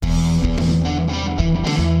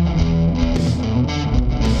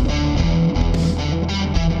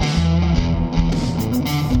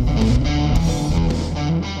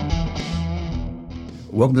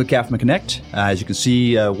Welcome to the Captain Connect. As you can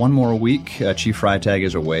see, one more week, Chief Freitag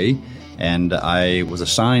is away, and I was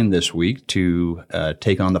assigned this week to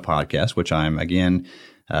take on the podcast, which I'm, again,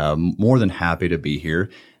 more than happy to be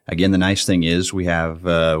here. Again, the nice thing is we have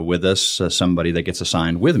with us somebody that gets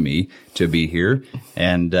assigned with me to be here,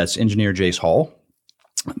 and that's Engineer Jace Hall.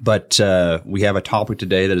 But we have a topic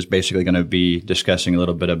today that is basically going to be discussing a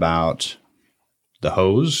little bit about the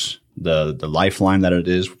hose, the lifeline that it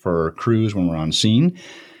is for crews when we're on scene,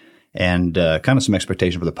 and kind of some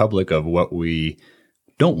expectation for the public of what we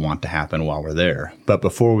don't want to happen while we're there. But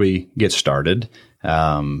before we get started,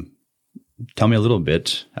 tell me a little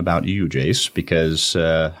bit about you, Jace, because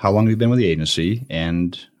how long have you been with the agency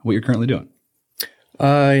and what you're currently doing?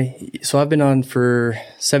 So I've been on for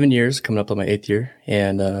 7 years, coming up on my 8th year,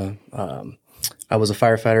 and I was a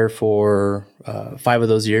firefighter for 5 of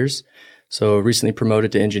those years. So recently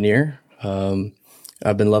promoted to engineer.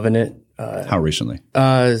 I've been loving it. How recently?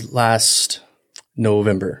 Last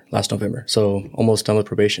November. So almost done with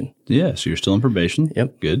probation. Yeah, so you're still in probation.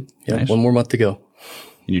 Yep. Good. Yep. Nice. 1 more month to go.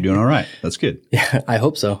 And you're doing all right. That's good. Yeah, I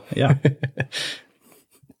hope so. Yeah.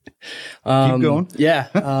 Keep going.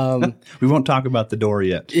 Yeah. We won't talk about the door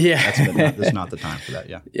yet. Yeah. That's not the time for that.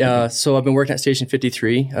 Yeah. Yeah. So I've been working at Station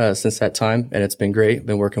 53 since that time, and it's been great.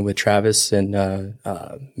 Been working with Travis and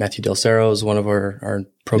Matthew Del Cerro is one of our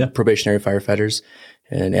probationary firefighters,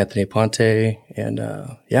 and Anthony Ponte, and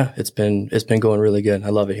it's been going really good. I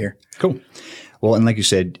love it here. Cool. Well, and like you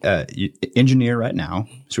said, you engineer right now.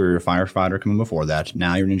 So you're a firefighter coming before that.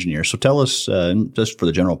 Now you're an engineer. So tell us, just for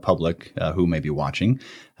the general public who may be watching,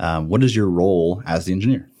 what is your role as the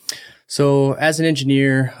engineer? So as an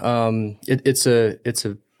engineer, it's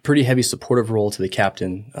a pretty heavy supportive role to the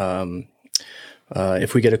captain.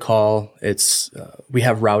 If we get a call, we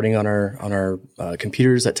have routing on our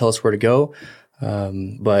computers that tell us where to go.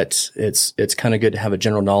 But it's kind of good to have a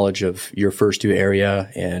general knowledge of your first due area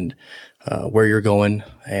and where you're going,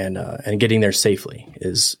 and getting there safely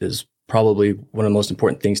is probably one of the most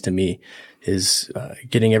important things to me, is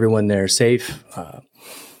getting everyone there safe.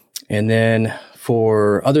 And then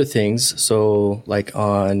for other things, so like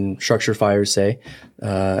on structure fires, say,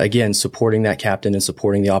 again, supporting that captain and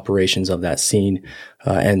supporting the operations of that scene,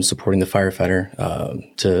 and supporting the firefighter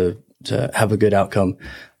to have a good outcome,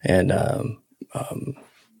 and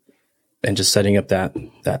just setting up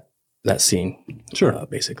that scene. Sure.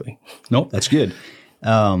 Basically. No, that's good.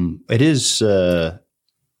 It is, I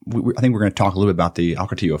think we're going to talk a little bit about the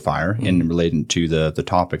Ocotillo fire in relating to the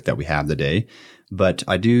topic that we have today. But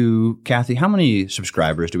Kathy, how many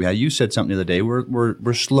subscribers do we have? You said something the other day.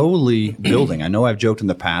 We're slowly building. I know I've joked in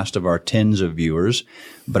the past of our tens of viewers,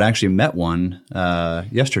 but I actually met one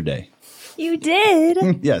yesterday. You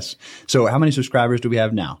did? Yes. So how many subscribers do we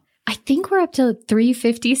have now? I think we're up to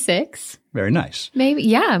 356. Very nice. Maybe.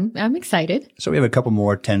 Yeah, I'm excited. So we have a couple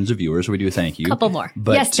more tens of viewers. So we do thank you. Couple more.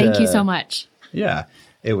 But, yes, thank you so much. Yeah.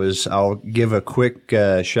 I'll give a quick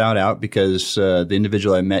shout out because the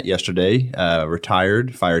individual I met yesterday,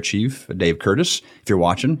 retired Fire Chief Dave Curtis. If you're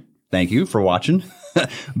watching, thank you for watching.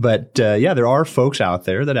 But there are folks out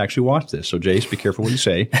there that actually watch this. So Jace, be careful what you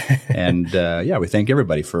say. And we thank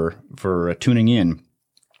everybody for tuning in.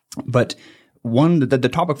 But the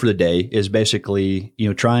topic for the day is basically,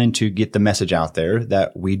 trying to get the message out there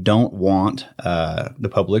that we don't want the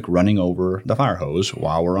public running over the fire hose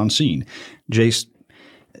while we're on scene. Jace,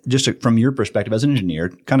 just from your perspective as an engineer,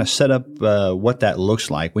 kind of set up what that looks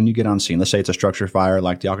like when you get on scene. Let's say it's a structure fire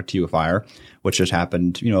like the Ocotillo fire, which just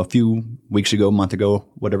happened, a few weeks ago, month ago,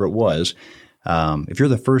 whatever it was. If you're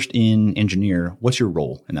the first-in engineer, what's your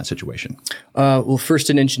role in that situation?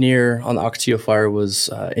 First-in engineer on the Ocotillo fire was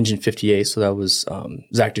Engine 58, so that was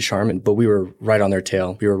Zach Ducharme, but we were right on their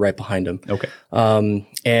tail. We were right behind them. Okay.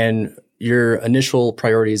 And your initial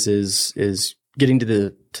priorities is getting to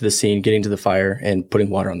the scene, getting to the fire, and putting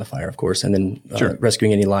water on the fire, of course, and then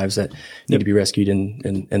rescuing any lives that need to be rescued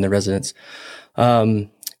in the residence.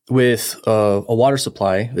 With a water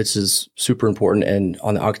supply, which is super important, and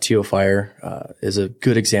on the Ocotillo fire is a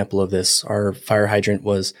good example of this. Our fire hydrant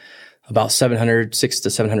was about 600 to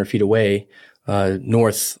 700 feet away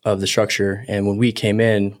north of the structure, and when we came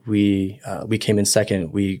in, we came in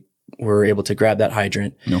second. We were able to grab that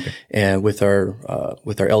hydrant and with our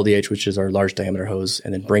LDH, which is our large diameter hose,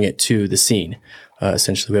 and then bring it to the scene.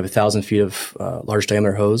 Essentially, we have 1,000 feet of large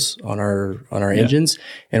diameter hose on our engines,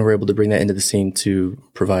 and we're able to bring that into the scene to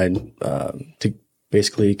provide to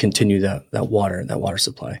basically continue that water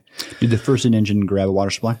supply. Did the first engine grab a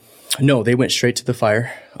water supply? No, they went straight to the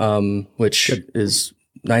fire, which is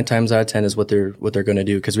 9 times out of 10 is what they're going to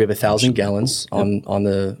do, because we have 1,000 gallons on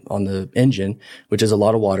the engine, which is a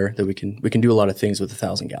lot of water that we can do a lot of things with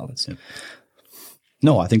 1,000 gallons. Yep.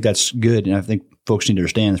 No, I think that's good. And I think folks need to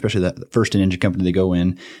understand, especially that first engine company they go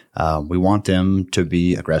in, we want them to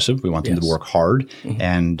be aggressive. We want them to work hard. Mm-hmm.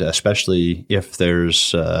 And especially if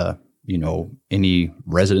there's, any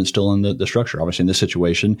residents still in the structure. Obviously, in this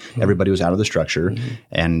situation, everybody was out of the structure.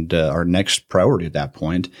 And our next priority at that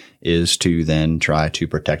point is to then try to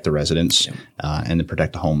protect the residents and then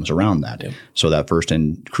protect the homes around that. So that first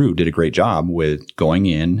end crew did a great job with going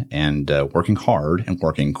in and working hard and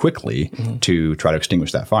working quickly to try to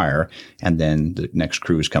extinguish that fire. And then the next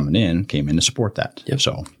crews came in to support that.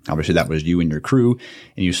 So obviously that was you and your crew.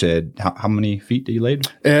 And you said, how many feet did you lay?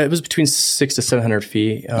 It was between 600 to 700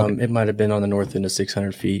 feet. It might have been on the north end of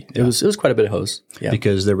 600 feet. It was quite a bit of hose. Yeah.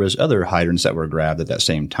 Because there was other hydrants that were grabbed at that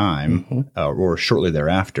same time or shortly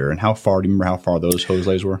thereafter. And do you remember how far those hose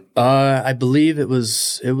lays were? I believe it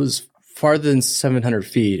was farther than 700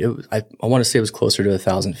 feet. I want to say it was closer to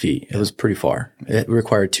 1,000 feet. It was pretty far. It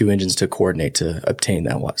required 2 engines to coordinate to obtain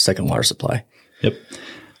that second water supply. Yep.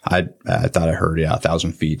 I thought I heard,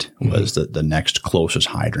 1,000 feet was the next closest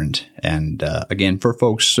hydrant. And again, for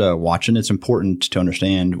folks watching, it's important to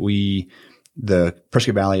understand the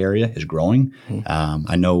Prescott Valley area is growing.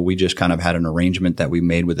 I know we just kind of had an arrangement that we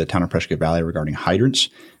made with the town of Prescott Valley regarding hydrants.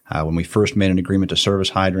 When we first made an agreement to service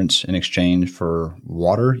hydrants in exchange for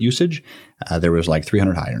water usage, there was like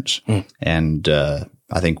 300 hydrants. And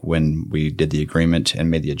I think when we did the agreement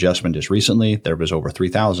and made the adjustment just recently, there was over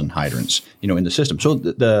 3,000 hydrants, in the system. So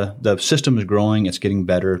the system is growing. It's getting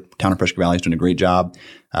better. Town of Prescott Valley is doing a great job.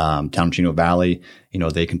 Town of Chino Valley,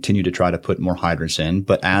 they continue to try to put more hydrants in.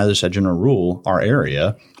 But as a general rule, our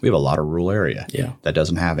area, we have a lot of rural area that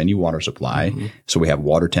doesn't have any water supply. So we have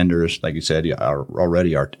water tenders, like you said,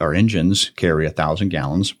 our engines carry 1,000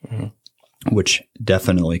 gallons, which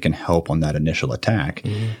definitely can help on that initial attack.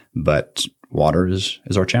 But water is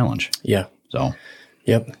our challenge. Yeah. So.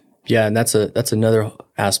 Yep. Yeah, and that's another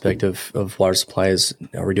aspect of water supply is,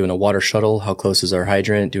 are we doing a water shuttle? How close is our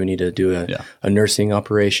hydrant? Do we need to do a nursing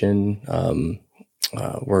operation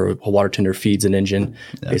where a water tender feeds an engine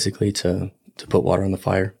basically to put water on the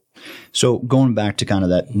fire? So going back to kind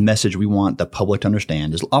of that message we want the public to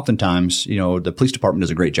understand is oftentimes, the police department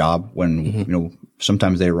does a great job when,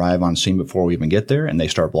 sometimes they arrive on scene before we even get there and they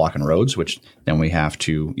start blocking roads, which then we have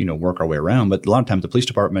to, work our way around. But a lot of times the police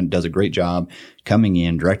department does a great job coming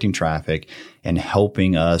in, directing traffic and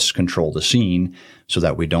helping us control the scene so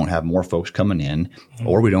that we don't have more folks coming in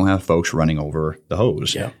or we don't have folks running over the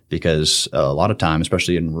hose. Yeah. Because a lot of times,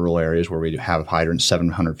 especially in rural areas where we have hydrants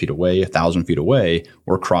 700 feet away, 1,000 feet away,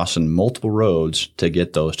 we're crossing multiple roads to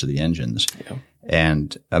get those to the engines. Yeah.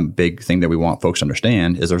 And a big thing that we want folks to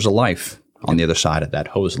understand is there's a life on the other side of that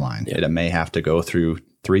hose line. Yeah. It may have to go through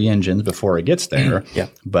 3 engines before it gets there,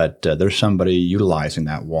 but there's somebody utilizing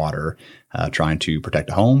that water, trying to protect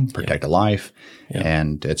a home, protect a life. Yeah.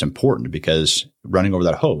 And it's important because running over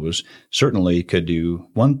that hose certainly could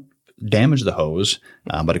damage the hose,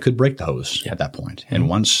 but it could break the hose at that point. And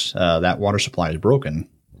once that water supply is broken,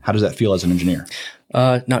 how does that feel as an engineer?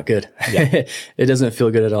 Not good. Yeah. It doesn't feel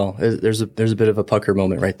good at all. There's a bit of a pucker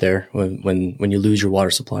moment right there when you lose your water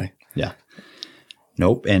supply. Yeah.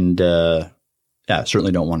 Nope. And,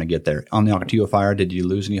 certainly don't want to get there. On the Ocotillo fire, did you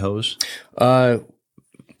lose any hose?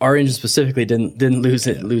 Our engine specifically didn't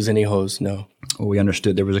lose any hose. No. Well, we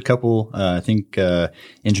understood there was a couple. I think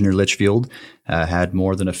Engineer Litchfield had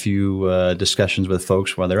more than a few discussions with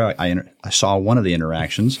folks while they're out. I saw one of the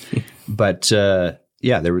interactions, but there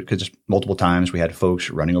were because multiple times we had folks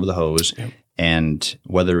running over the hose. Yep. And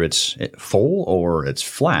whether it's full or it's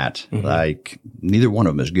flat, like neither one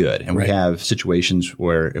of them is good. And we have situations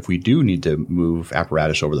where if we do need to move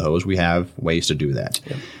apparatus over the hose, we have ways to do that.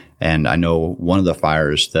 Yep. And I know one of the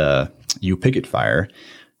fires, the U Pickett fire,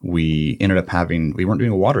 we ended up we weren't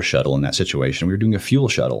doing a water shuttle in that situation. We were doing a fuel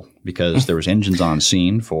shuttle because there was engines on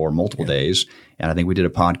scene for multiple days. And I think we did a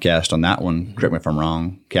podcast on that one. Correct me if I'm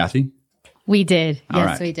wrong, Kathy. We did.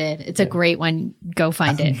 Yes, we did. It's a great one. Go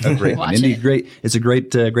find it. A great one. Indeed, great. It's a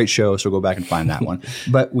great show. So go back and find that one.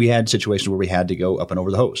 But we had situations where we had to go up and over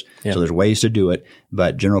the hose. Yeah. So there's ways to do it.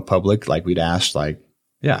 But general public, like we'd ask,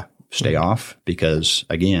 stay off because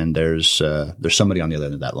again, there's somebody on the other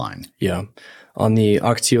end of that line. Yeah. On the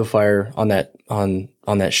Ocotillo fire on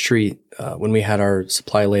that street, when we had our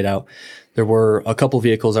supply laid out, there were a couple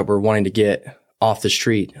vehicles that were wanting to get off the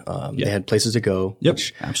street. They had places to go,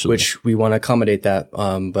 which we want to accommodate that.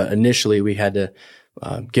 But initially we had to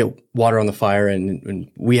get water on the fire,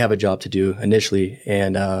 and we have a job to do initially.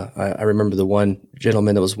 And I remember the one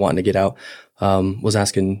gentleman that was wanting to get out was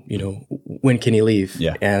asking, when can he leave?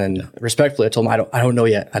 Yeah. And respectfully, I told him, I don't know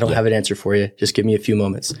yet. I don't have an answer for you. Just give me a few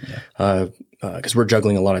moments. Because we're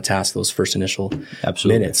juggling a lot of tasks those first initial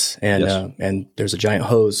minutes. And and there's a giant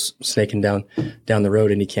hose snaking down the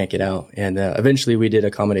road, and he can't get out. And eventually we did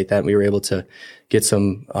accommodate that. And we were able to get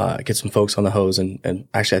some folks on the hose, and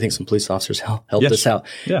actually I think some police officers helped us out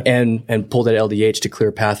and pulled that LDH to clear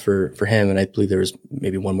a path for him. And I believe there was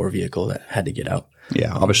maybe one more vehicle that had to get out.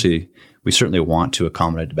 Yeah, obviously we certainly want to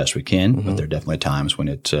accommodate the best we can, but there are definitely times when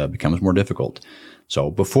it becomes more difficult.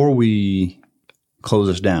 So before we close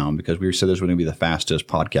us down, because we said this was going to be the fastest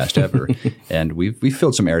podcast ever, and we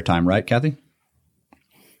filled some airtime, right, Kathy?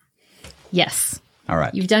 Yes. All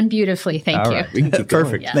right. You've done beautifully. Thank you. Right. We can keep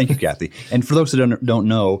Perfect. Yes. Thank you, Kathy. And for those that don't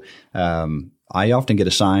know, I often get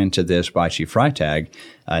assigned to this by Chief Freitag.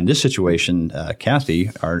 In this situation,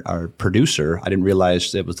 Kathy, our producer, I didn't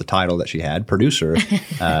realize it was the title that she had, producer,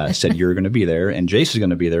 said you're going to be there, and Jace is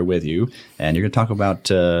going to be there with you, and you're going to talk about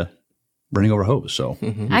running over hose. So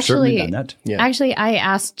you've certainly done that. Yeah. Actually, I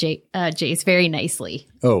asked Jace very nicely.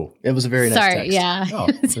 Oh. It was a very nice text. Yeah. Oh,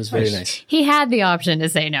 it was very nice. He had the option to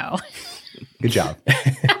say no. Good job.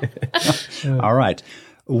 All right.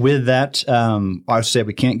 With that, I would say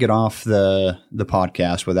we can't get off the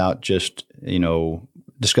podcast without just,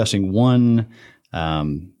 discussing one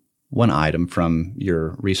item from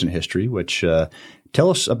your recent history, which tell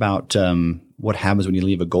us about what happens when you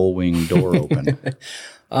leave a gull wing door open.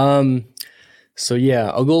 So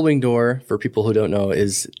a gull wing door, for people who don't know,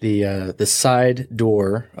 is the side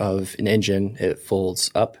door of an engine. It folds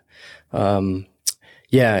up.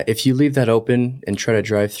 If you leave that open and try to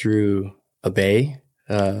drive through a bay,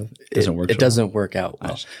 it doesn't work out well.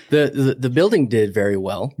 Nice. The building did very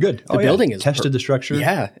well. Good. The building is tested the structure.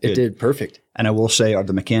 Yeah, it did perfect. And I will say,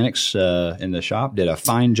 the mechanics in the shop did a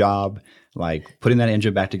fine job, like putting that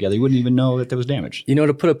engine back together. You wouldn't even know that there was damage.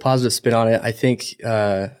 To put a positive spin on it, I think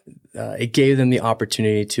it gave them the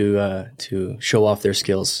opportunity to show off their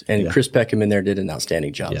skills. And Chris Peckham in there did an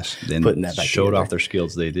outstanding job. Yes, putting that back showed together. off their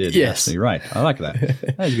skills. They did. Yes, you're right. I like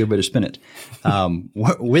that. That's a good way to spin it.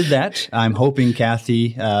 With that, I'm hoping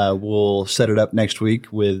Kathy will set it up next week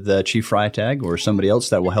with Chief Freitag or somebody else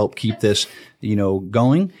that will help keep this,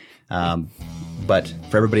 going. But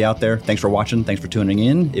for everybody out there, thanks for watching. Thanks for tuning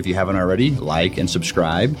in. If you haven't already, like and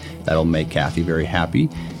subscribe. That'll make Kathy very happy.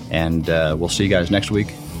 And we'll see you guys next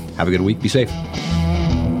week. Have a good week. Be safe.